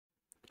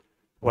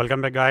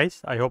Welcome back,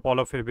 guys. I hope all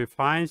of you will be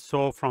fine.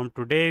 So from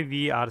today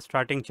we are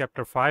starting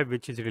chapter 5,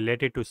 which is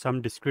related to some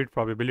discrete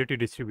probability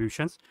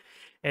distributions,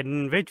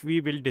 in which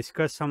we will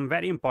discuss some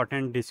very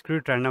important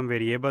discrete random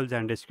variables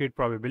and discrete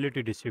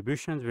probability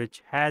distributions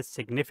which has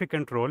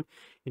significant role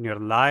in your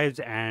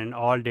lives and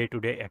all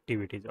day-to-day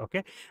activities.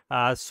 Okay,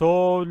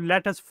 so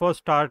let us first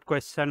start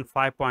question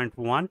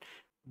 5.1.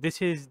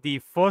 This is the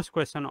first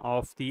question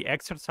of the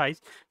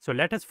exercise. So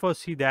let us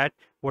first see that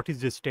what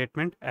is this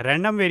statement. A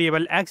random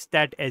variable x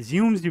that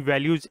assumes the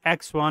values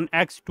x1,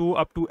 x2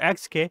 up to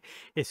xk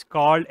is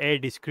called a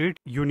discrete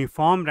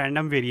uniform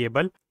random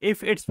variable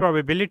if its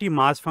probability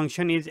mass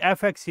function is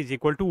fx is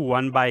equal to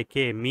 1 by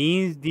k,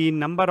 means the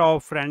number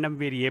of random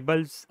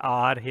variables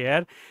are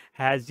here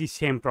has the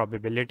same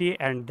probability,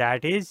 and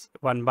that is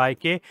 1 by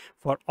k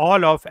for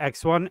all of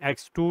x1,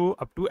 x2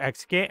 up to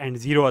xk and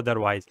 0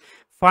 otherwise.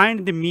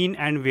 Find the mean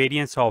and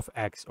variance of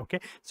x.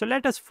 Okay, so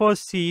let us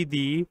first see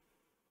the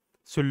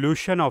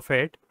solution of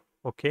it.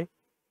 Okay,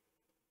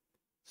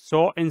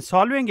 so in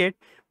solving it,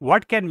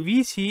 what can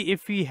we see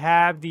if we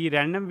have the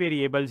random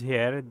variables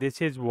here?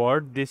 This is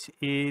what this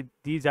is.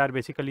 These are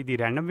basically the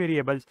random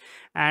variables,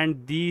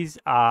 and these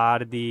are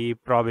the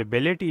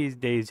probabilities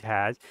these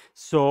has.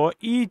 So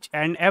each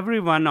and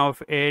every one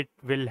of it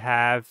will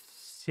have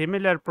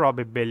similar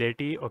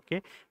probability.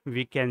 Okay,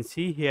 we can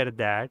see here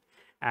that,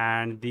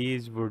 and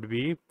these would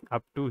be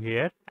up to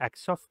here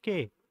x of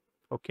k.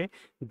 Okay,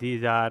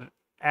 these are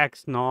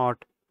x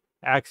naught,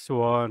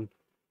 x1,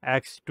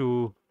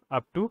 x2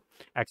 up to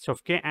x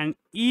of k, and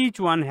each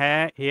one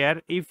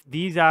here, if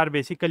these are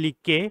basically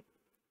k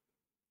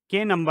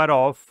number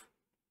of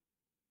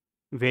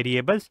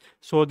variables,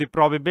 so the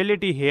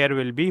probability here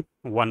will be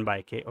 1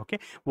 by k. Okay,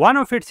 one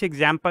of its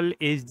example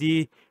is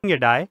the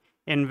die,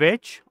 in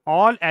which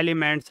all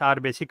elements are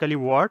basically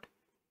what?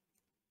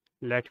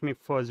 Let me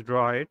first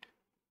draw it.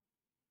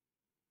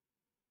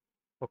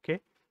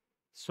 Okay,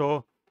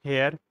 so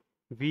here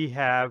we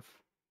have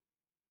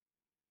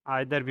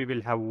either we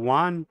will have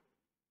 1,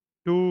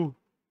 2,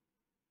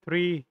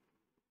 3,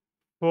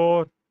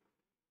 4,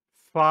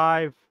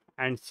 5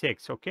 and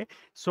 6. Okay,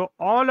 so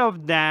all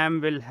of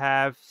them will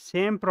have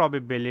same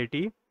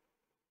probability.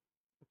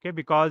 Okay,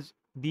 because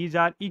these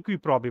are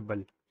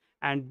equiprobable,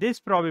 and this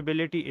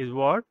probability is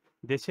what?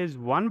 This is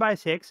 1 by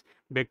 6,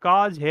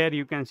 because here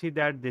you can see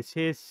that this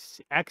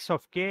is x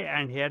of k,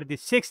 and here the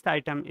sixth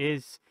item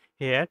is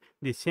here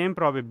the same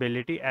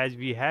probability as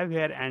we have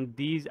here, and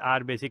these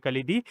are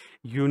basically the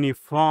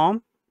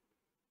uniform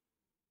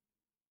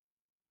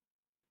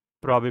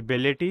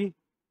probability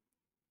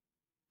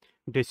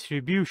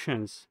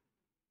distributions.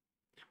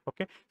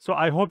 Okay, so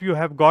I hope you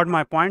have got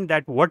my point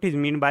that what is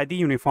mean by the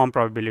uniform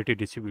probability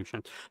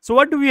distribution. So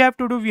what do we have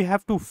to do? We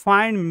have to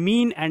find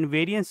mean and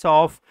variance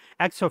of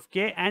x of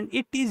k, and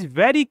it is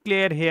very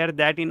clear here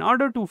that in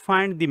order to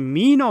find the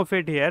mean of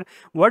it here,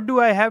 what do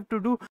I have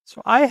to do?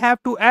 So I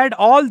have to add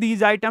all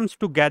these items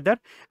together,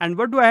 and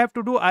what do I have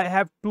to do? I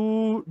have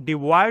to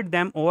divide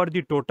them over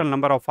the total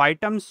number of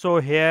items.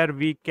 So here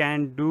we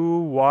can do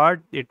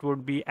what? It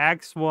would be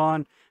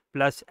x1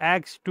 plus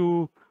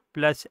x2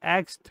 plus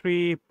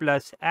x3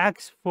 plus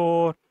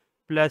x4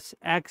 plus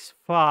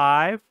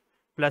x5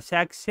 plus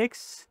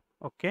x6,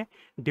 okay,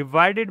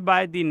 divided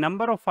by the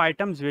number of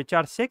items, which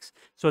are 6.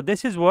 So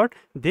this is what?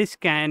 This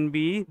can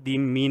be the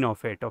mean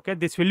of it. Okay,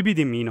 this will be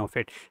the mean of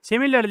it.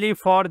 Similarly,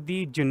 for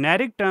the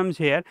generic terms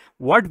here,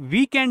 what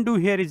we can do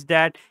here is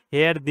that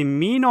here the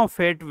mean of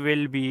it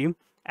will be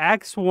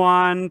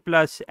x1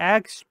 plus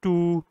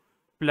x2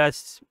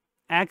 plus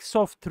x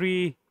of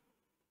 3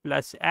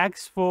 plus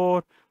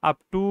x4 up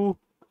to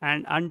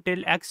and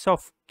until x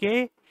of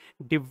k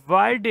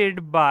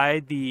divided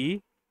by the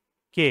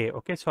k.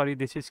 Okay, sorry,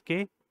 this is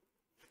k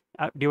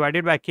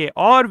divided by k,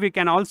 or we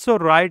can also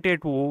write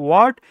it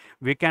what?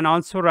 We can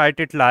also write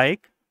it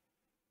like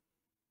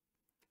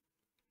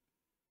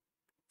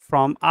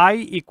from I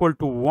equal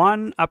to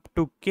 1 up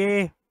to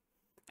k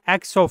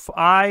x of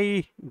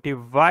I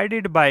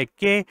divided by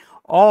k,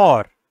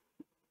 or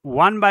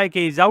 1 by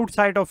k is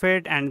outside of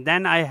it, and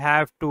then I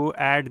have to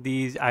add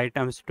these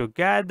items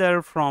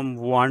together from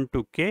 1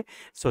 to k.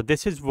 So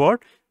this is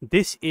what?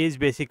 This is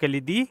basically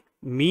the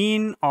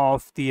mean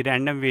of the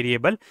random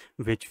variable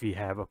which we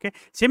have. Okay,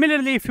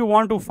 similarly, if you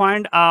want to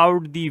find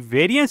out the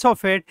variance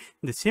of it,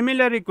 the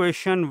similar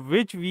equation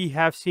which we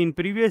have seen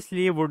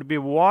previously would be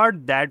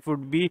what? That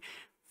would be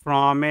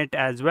from it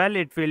as well,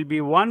 it will be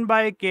 1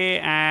 by k,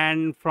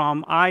 and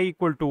from I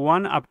equal to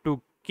 1 up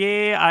to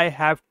k I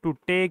have to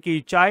take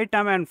each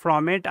item, and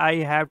from it I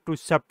have to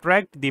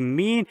subtract the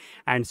mean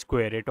and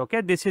square it.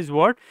 Okay, this is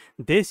what?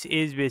 This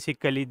is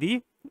basically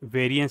the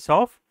variance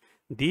of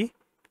the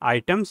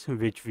items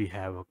which we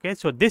have. Okay,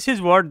 so this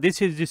is what? This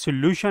is the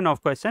solution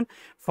of question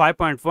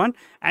 5.1,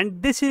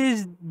 and this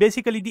is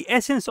basically the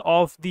essence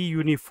of the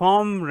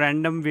uniform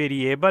random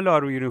variable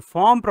or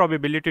uniform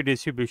probability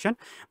distribution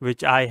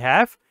which I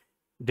have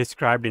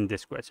described in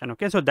this question.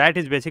 Okay, so that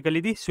is basically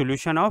the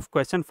solution of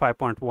question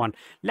 5.1.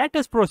 Let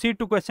us proceed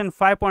to question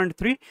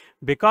 5.3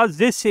 because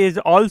this is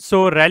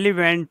also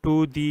relevant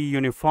to the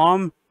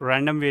uniform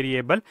random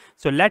variable.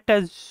 So let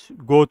us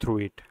go through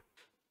it.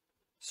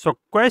 So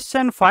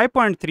question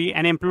 5.3,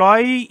 an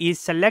employee is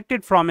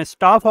selected from a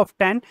staff of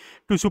 10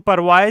 to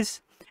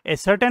supervise a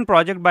certain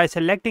project by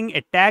selecting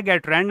a tag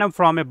at random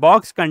from a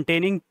box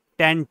containing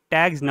 10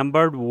 tags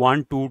numbered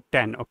 1 to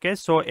 10. Okay,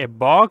 so a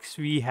box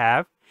we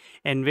have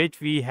in which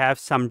we have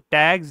some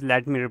tags.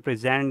 Let me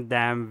represent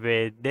them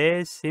with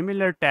this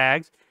similar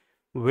tags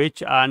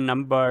which are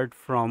numbered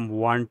from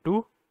 1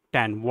 to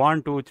 10.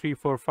 1, 2, 3,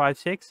 4, 5,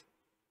 6,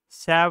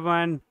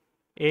 7,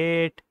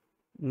 8,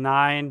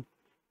 9,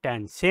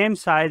 10. Same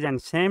size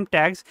and same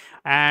tags,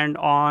 and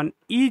on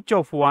each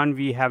of one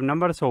we have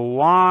numbers. So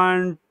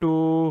 1,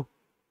 2,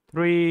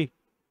 3,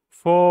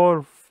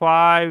 4,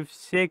 5,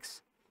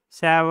 6,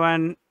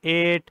 7,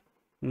 8,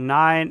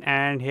 9,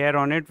 and here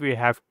on it we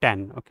have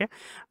 10. Okay,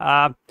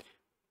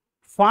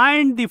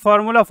 find the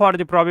formula for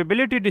the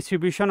probability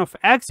distribution of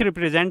x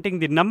representing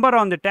the number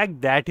on the tag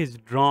that is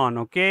drawn.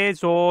 Okay,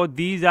 so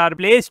these are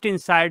placed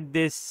inside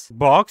this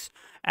box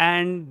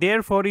and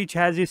therefore each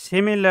has a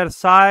similar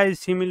size,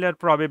 similar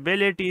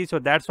probability. So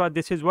that's what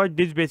this is. What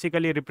this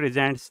basically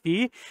represents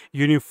the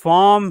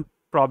uniform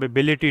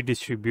probability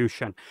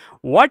distribution.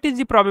 What is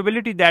the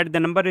probability that the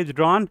number is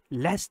drawn?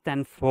 Less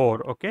than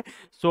 4. Okay,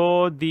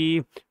 so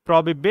the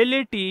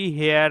probability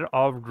here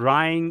of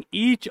drawing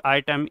each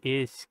item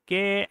is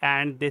k,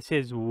 and this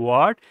is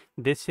what?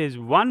 This is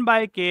 1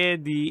 by k.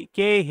 The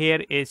k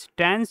here is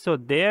 10, so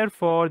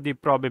therefore the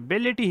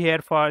probability here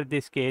for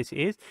this case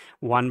is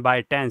 1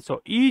 by 10.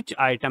 So each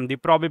item, the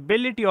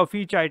probability of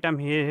each item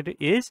here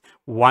is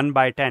 1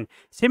 by 10.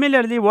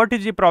 Similarly, what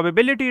is the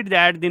probability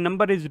that the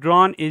number is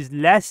drawn is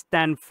less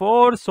than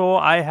 4? So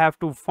I have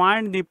to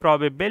find the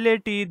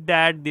probability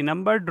that the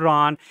number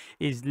drawn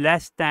is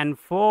less than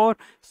 4.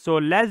 So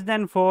less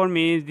than 4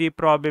 means the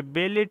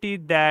probability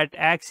that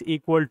x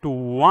equal to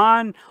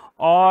 1,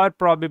 or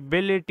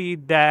probability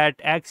that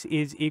x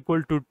is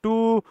equal to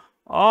 2,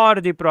 or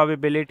the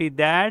probability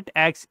that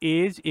x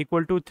is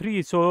equal to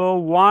 3. So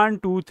 1,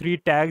 2, 3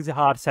 tags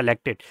are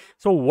selected.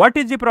 So what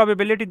is the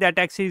probability that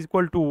x is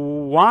equal to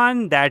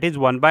 1? That is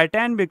 1 by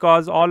 10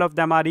 because all of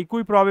them are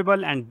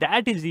equiprobable, and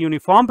that is the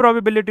uniform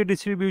probability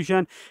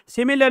distribution.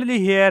 Similarly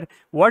here,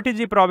 what is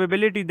the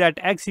probability that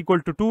x equal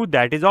to 2?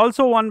 That is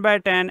also 1 by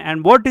 10.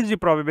 And what is the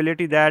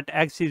probability that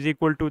x is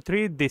equal to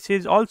 3? This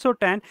is also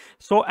 10.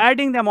 So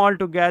adding them all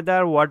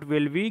together, what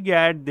will we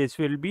get? This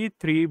will be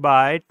 3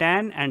 by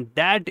 10, and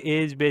that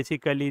is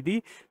basically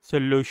the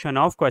solution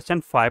of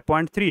question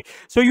 5.3.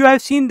 So you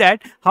have seen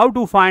that how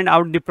to find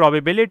out the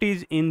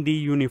probabilities in the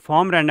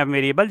uniform random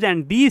variables,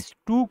 and these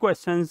two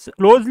questions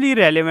closely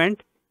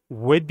relevant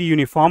with the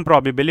uniform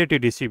probability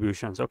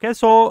distributions. Okay,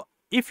 so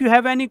if you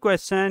have any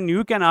question,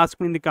 you can ask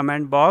me in the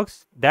comment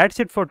box. That's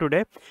it for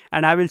today,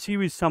 and I will see you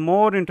with some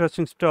more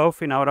interesting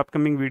stuff in our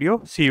upcoming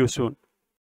video. See you soon.